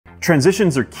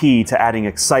Transitions are key to adding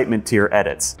excitement to your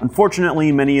edits.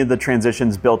 Unfortunately, many of the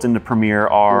transitions built into Premiere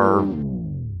are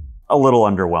a little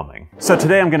underwhelming. So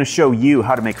today I'm going to show you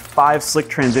how to make 5 slick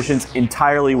transitions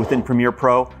entirely within Premiere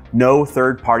Pro, no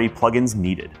third-party plugins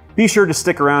needed. Be sure to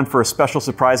stick around for a special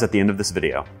surprise at the end of this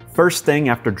video. First thing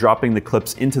after dropping the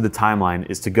clips into the timeline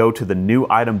is to go to the New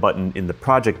Item button in the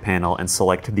Project panel and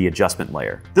select the Adjustment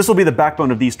layer. This will be the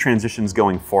backbone of these transitions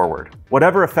going forward.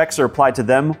 Whatever effects are applied to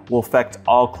them will affect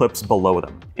all clips below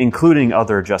them, including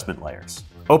other adjustment layers.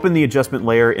 Open the Adjustment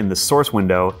layer in the Source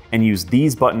window and use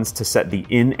these buttons to set the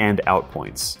in and out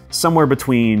points, somewhere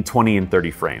between 20 and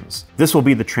 30 frames. This will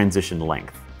be the transition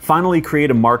length. Finally,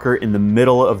 create a marker in the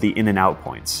middle of the in and out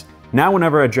points. Now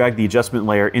whenever I drag the adjustment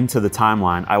layer into the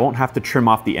timeline, I won't have to trim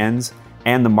off the ends,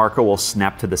 and the marker will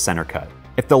snap to the center cut.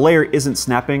 If the layer isn't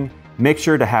snapping, make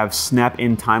sure to have Snap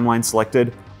in Timeline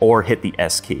selected or hit the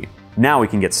S key. Now we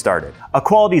can get started. A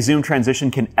quality zoom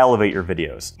transition can elevate your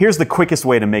videos. Here's the quickest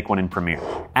way to make one in Premiere.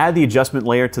 Add the adjustment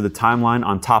layer to the timeline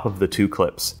on top of the 2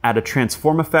 clips. Add a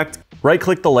transform effect,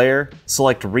 right-click the layer,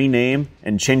 select Rename,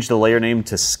 and change the layer name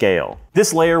to Scale.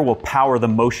 This layer will power the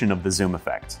motion of the zoom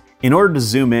effect. In order to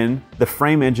zoom in, the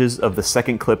frame edges of the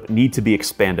second clip need to be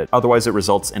expanded, otherwise it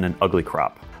results in an ugly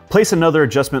crop. Place another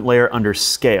adjustment layer under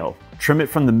Scale. Trim it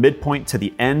from the midpoint to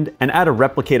the end, and add a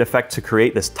replicate effect to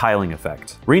create this tiling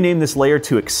effect. Rename this layer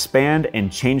to Expand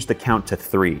and change the count to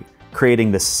 3,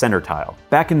 creating this center tile.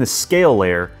 Back in the Scale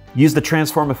layer, use the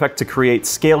transform effect to create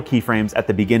scale keyframes at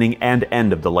the beginning and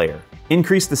end of the layer.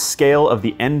 Increase the scale of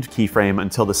the end keyframe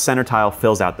until the center tile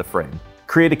fills out the frame.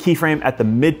 Create a keyframe at the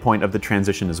midpoint of the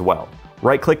transition as well.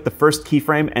 Right-click the first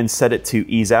keyframe and set it to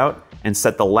ease out, and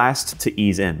set the last to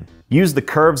ease in. Use the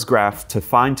curves graph to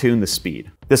fine-tune the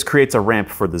speed. This creates a ramp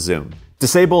for the zoom.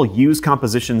 Disable Use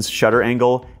Composition's shutter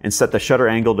angle and set the shutter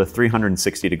angle to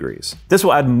 360 degrees. This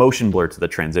will add motion blur to the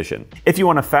transition. If you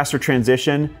want a faster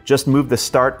transition, just move the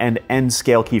start and end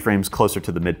scale keyframes closer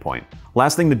to the midpoint.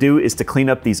 Last thing to do is to clean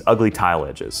up these ugly tile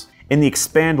edges. In the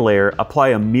Expand layer, apply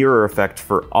a mirror effect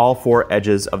for all 4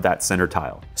 edges of that center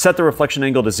tile. Set the reflection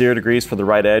angle to 0 degrees for the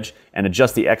right edge and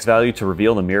adjust the X value to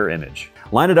reveal the mirror image.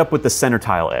 Line it up with the center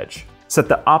tile edge. Set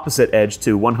the opposite edge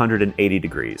to 180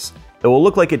 degrees. It will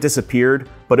look like it disappeared,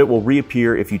 but it will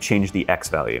reappear if you change the X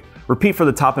value. Repeat for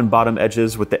the top and bottom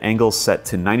edges with the angles set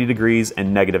to 90 degrees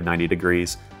and negative 90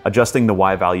 degrees, adjusting the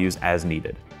Y values as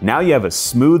needed. Now you have a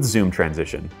smooth zoom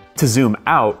transition. To zoom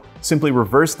out, simply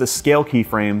reverse the scale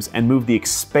keyframes and move the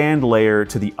expand layer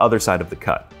to the other side of the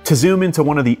cut. To zoom into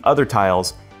one of the other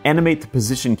tiles, animate the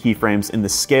position keyframes in the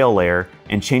scale layer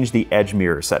and change the edge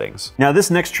mirror settings. Now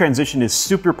this next transition is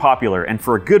super popular and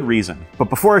for a good reason. But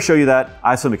before I show you that,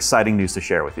 I have some exciting news to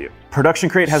share with you.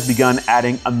 ProductionCrate has begun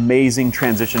adding amazing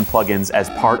transition plugins as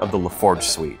part of the LaForge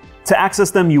suite. To access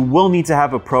them, you will need to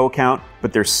have a pro account,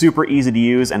 but they're super easy to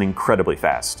use and incredibly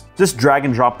fast. Just drag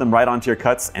and drop them right onto your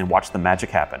cuts and watch the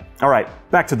magic happen. All right,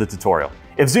 back to the tutorial.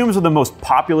 If zooms are the most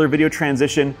popular video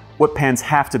transition, whip pans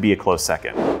have to be a close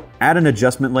second. Add an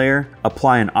adjustment layer,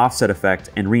 apply an offset effect,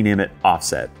 and rename it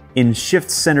Offset. In Shift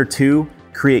Center 2,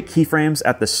 create keyframes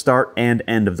at the start and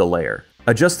end of the layer.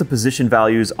 Adjust the position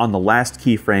values on the last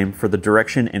keyframe for the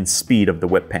direction and speed of the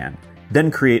whip pan.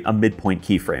 Then create a midpoint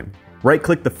keyframe.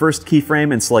 Right-click the first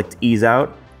keyframe and select Ease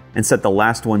Out, and set the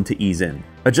last one to Ease In.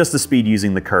 Adjust the speed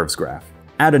using the curves graph.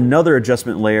 Add another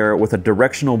adjustment layer with a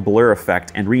directional blur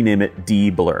effect and rename it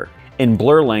D-Blur. In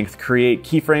Blur Length, create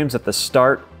keyframes at the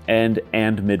start, end,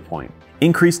 and midpoint.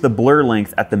 Increase the blur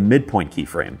length at the midpoint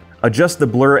keyframe. Adjust the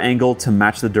blur angle to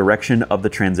match the direction of the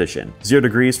transition. 0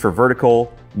 degrees for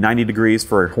vertical, 90 degrees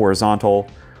for horizontal,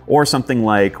 or something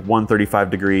like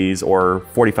 135 degrees or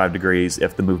 45 degrees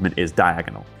if the movement is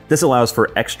diagonal. This allows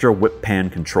for extra whip pan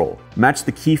control. Match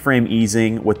the keyframe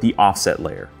easing with the offset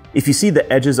layer. If you see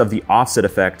the edges of the offset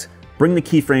effect, bring the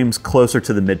keyframes closer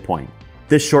to the midpoint.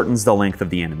 This shortens the length of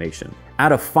the animation.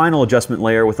 Add a final adjustment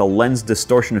layer with a lens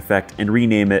distortion effect and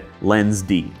rename it Lens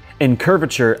D. In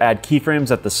curvature, add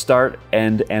keyframes at the start,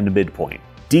 end, and midpoint.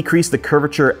 Decrease the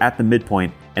curvature at the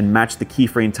midpoint and match the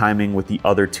keyframe timing with the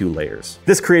other 2 layers.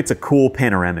 This creates a cool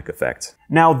panoramic effect.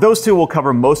 Now, those 2 will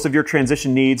cover most of your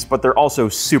transition needs, but they're also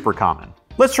super common.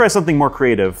 Let's try something more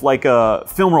creative, like a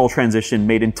film roll transition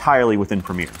made entirely within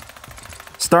Premiere.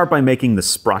 Start by making the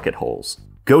sprocket holes.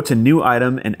 Go to New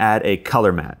Item and add a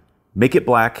color matte. Make it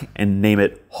black and name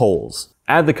it Holes.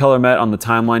 Add the color matte on the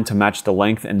timeline to match the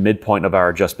length and midpoint of our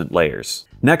adjustment layers.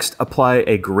 Next, apply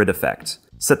a grid effect.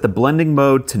 Set the blending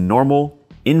mode to normal,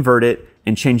 invert it,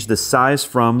 and change the size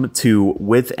from to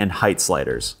width and height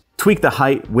sliders. Tweak the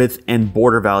height, width, and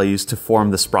border values to form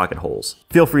the sprocket holes.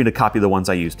 Feel free to copy the ones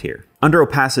I used here. Under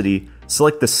opacity,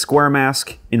 select the square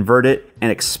mask, invert it, and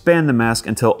expand the mask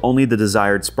until only the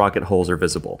desired sprocket holes are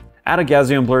visible. Add a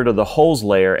Gaussian blur to the holes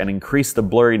layer and increase the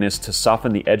blurriness to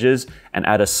soften the edges and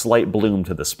add a slight bloom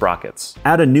to the sprockets.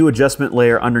 Add a new adjustment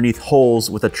layer underneath holes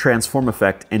with a transform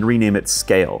effect and rename it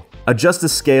Scale. Adjust the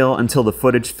scale until the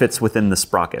footage fits within the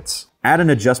sprockets. Add an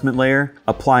adjustment layer,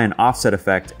 apply an offset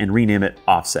effect, and rename it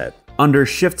Offset. Under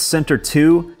Shift Center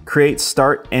 2, create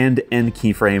start and end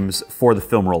keyframes for the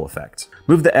film roll effect.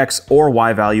 Move the X or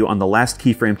Y value on the last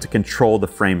keyframe to control the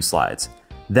frame slides.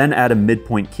 Then add a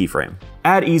midpoint keyframe.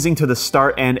 Add easing to the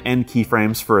start and end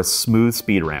keyframes for a smooth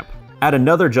speed ramp. Add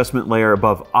another adjustment layer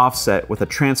above Offset with a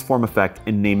transform effect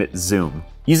and name it Zoom.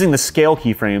 Using the scale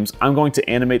keyframes, I'm going to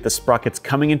animate the sprockets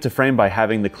coming into frame by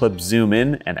having the clip zoom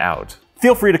in and out.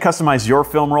 Feel free to customize your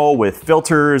film roll with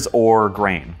filters or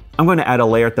grain. I'm going to add a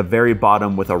layer at the very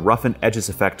bottom with a roughen edges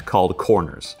effect called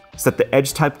Corners. Set the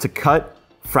edge type to cut,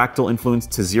 fractal influence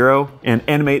to 0, and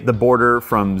animate the border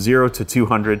from 0 to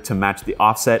 200 to match the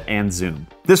offset and zoom.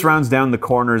 This rounds down the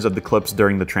corners of the clips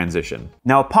during the transition.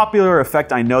 Now, a popular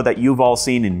effect I know that you've all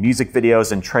seen in music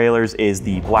videos and trailers is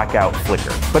the blackout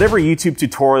flicker. But every YouTube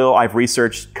tutorial I've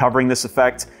researched covering this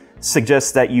effect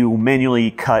suggests that you manually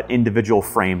cut individual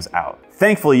frames out.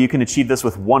 Thankfully, you can achieve this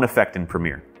with one effect in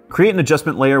Premiere. Create an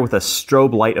adjustment layer with a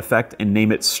strobe light effect and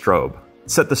name it Strobe.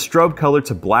 Set the strobe color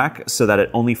to black so that it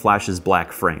only flashes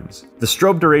black frames. The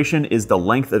strobe duration is the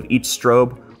length of each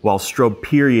strobe, while strobe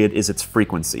period is its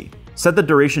frequency. Set the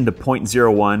duration to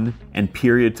 0.01 and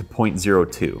period to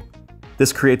 0.02.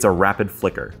 This creates a rapid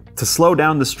flicker. To slow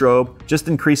down the strobe, just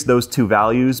increase those two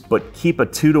values, but keep a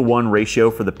 2:1 ratio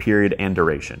for the period and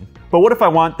duration. But what if I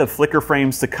want the flicker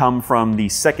frames to come from the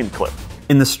second clip?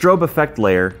 In the strobe effect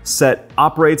layer, set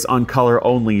operates on color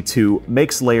only to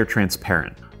makes layer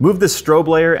transparent. Move the strobe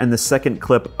layer and the second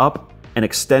clip up and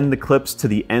extend the clips to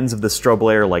the ends of the strobe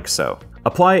layer like so.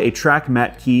 Apply a track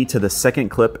matte key to the second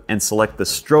clip and select the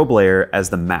strobe layer as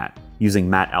the matte, using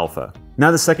matte alpha. Now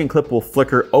the second clip will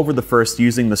flicker over the first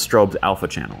using the strobe's alpha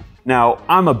channel. Now,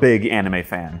 I'm a big anime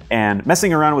fan, and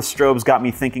messing around with strobes got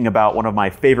me thinking about one of my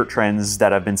favorite trends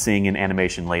that I've been seeing in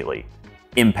animation lately: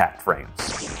 impact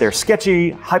frames. They're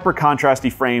sketchy,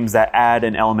 hyper-contrasty frames that add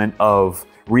an element of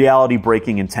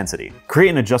reality-breaking intensity. Create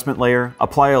an adjustment layer,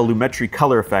 apply a Lumetri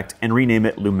color effect, and rename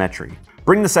it Lumetri.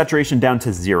 Bring the saturation down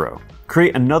to 0.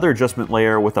 Create another adjustment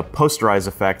layer with a posterize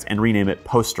effect and rename it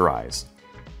Posterize.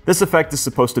 This effect is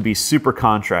supposed to be super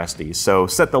contrasty, so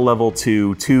set the level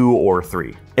to 2 or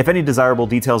 3. If any desirable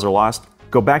details are lost,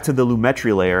 go back to the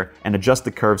Lumetri layer and adjust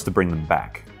the curves to bring them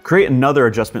back. Create another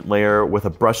adjustment layer with a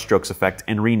brush strokes effect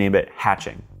and rename it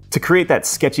Hatching. To create that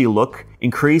sketchy look,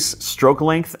 increase stroke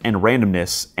length and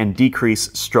randomness and decrease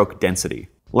stroke density.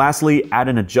 Lastly, add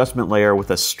an adjustment layer with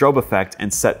a strobe effect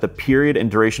and set the period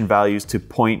and duration values to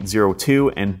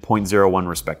 0.02 and 0.01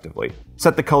 respectively.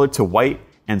 Set the color to white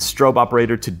and strobe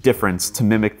operator to difference to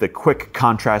mimic the quick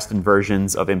contrast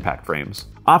inversions of impact frames.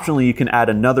 Optionally, you can add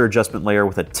another adjustment layer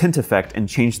with a tint effect and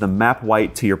change the map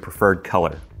white to your preferred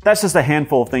color. That's just a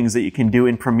handful of things that you can do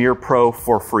in Premiere Pro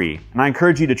for free, and I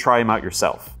encourage you to try them out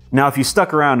yourself. Now, if you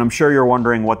stuck around, I'm sure you're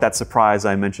wondering what that surprise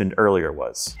I mentioned earlier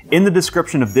was. In the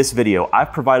description of this video,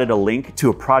 I've provided a link to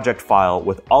a project file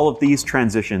with all of these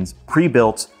transitions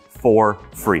pre-built for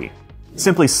free.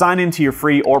 Simply sign into your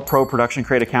free or pro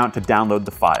ProductionCrate account to download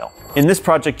the file. In this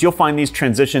project, you'll find these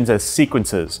transitions as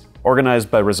sequences, organized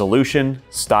by resolution,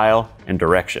 style, and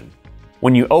direction.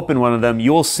 When you open one of them,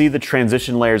 you will see the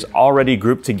transition layers already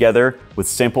grouped together with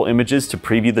sample images to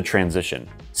preview the transition.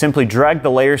 Simply drag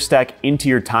the layer stack into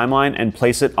your timeline and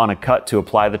place it on a cut to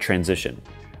apply the transition.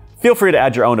 Feel free to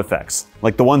add your own effects,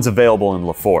 like the ones available in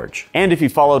LaForge. And if you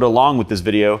followed along with this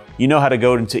video, you know how to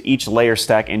go into each layer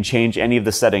stack and change any of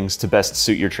the settings to best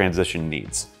suit your transition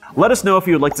needs. Let us know if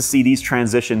you would like to see these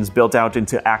transitions built out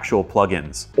into actual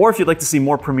plugins, or if you'd like to see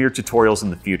more Premiere tutorials in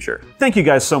the future. Thank you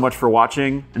guys so much for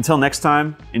watching. Until next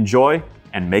time, enjoy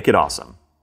and make it awesome.